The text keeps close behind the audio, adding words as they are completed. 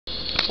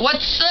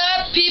What's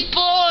up,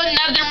 people?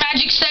 Another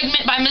magic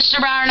segment by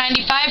Mr. Bauer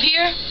 95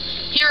 here.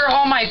 Here are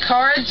all my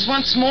cards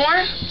once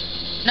more.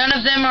 None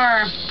of them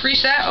are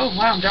preset. Oh,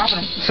 wow, I'm dropping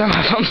them. Some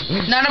of them.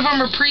 None of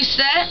them are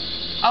preset.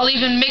 I'll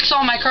even mix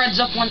all my cards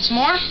up once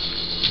more.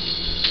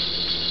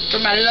 For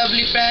my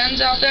lovely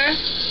fans out there.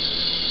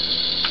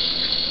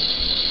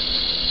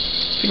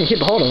 You can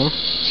keep a hold of them.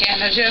 Yeah,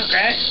 no joke,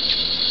 right?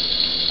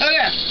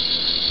 Okay.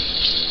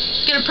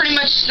 Gonna pretty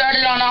much start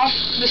it on off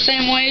the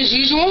same way as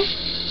usual.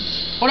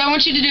 What I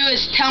want you to do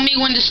is tell me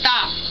when to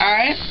stop,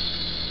 alright?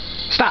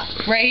 Stop.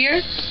 Right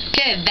here?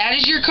 Okay, that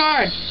is your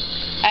card.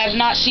 I have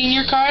not seen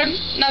your card.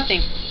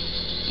 Nothing.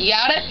 You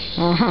got it?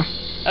 Uh-huh.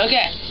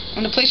 Okay. I'm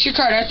going to place your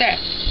card right there.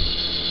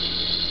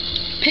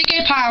 Pick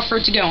a pile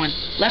for it to go in.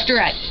 Left or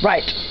right?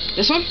 Right.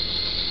 This one?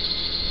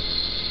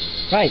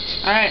 Right.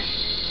 Alright.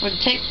 I'm going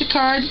to take the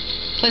card,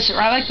 place it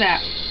right like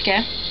that.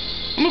 Okay?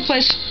 I'm going to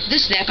place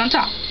this deck on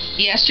top.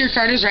 Yes, your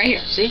card is right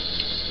here. See?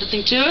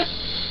 Nothing to it.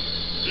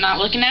 I'm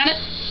not looking at it.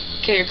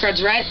 Okay, your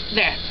card's right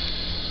there.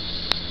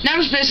 Now I'm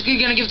just basically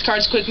going to give the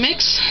cards a quick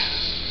mix.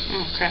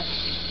 Oh, crap.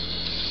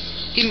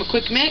 Give them a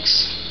quick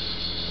mix.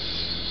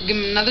 Give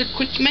them another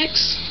quick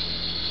mix.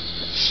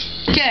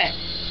 Okay.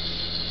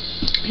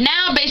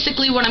 Now,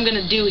 basically, what I'm going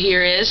to do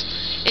here is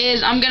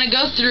I'm going to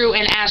go through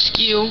and ask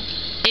you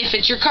if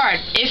it's your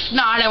card. If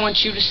not, I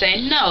want you to say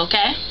no,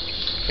 okay?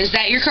 Is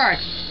that your card?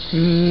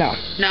 No.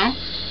 No?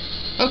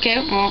 Okay,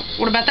 well,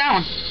 what about that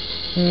one?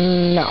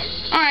 No.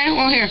 Alright,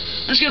 well, here.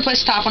 I'm just going to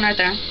place the top one right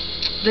there.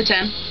 The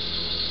 10.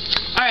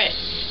 Alright,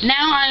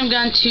 now I'm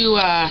going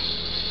to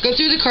go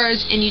through the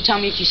cards and you tell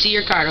me if you see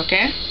your card,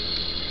 okay?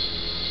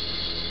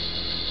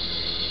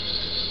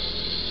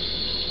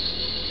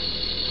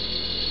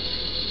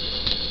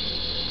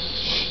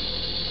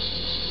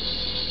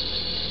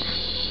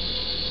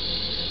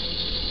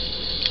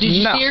 Did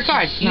you see your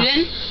card? You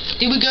didn't?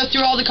 Did we go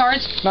through all the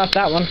cards? Not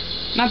that one.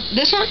 Not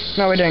this one?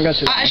 No, we didn't go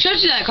through that I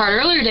showed you that card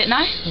earlier, didn't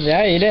I?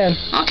 Yeah, you did.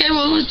 Okay,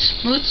 well,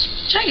 let's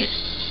check it.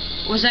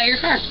 Was that your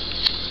card?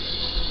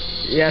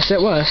 Yes,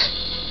 it was.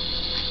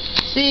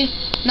 See?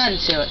 Nothing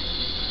to it.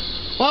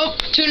 Well,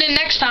 tune in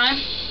next time,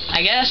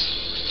 I guess.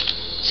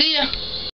 See ya.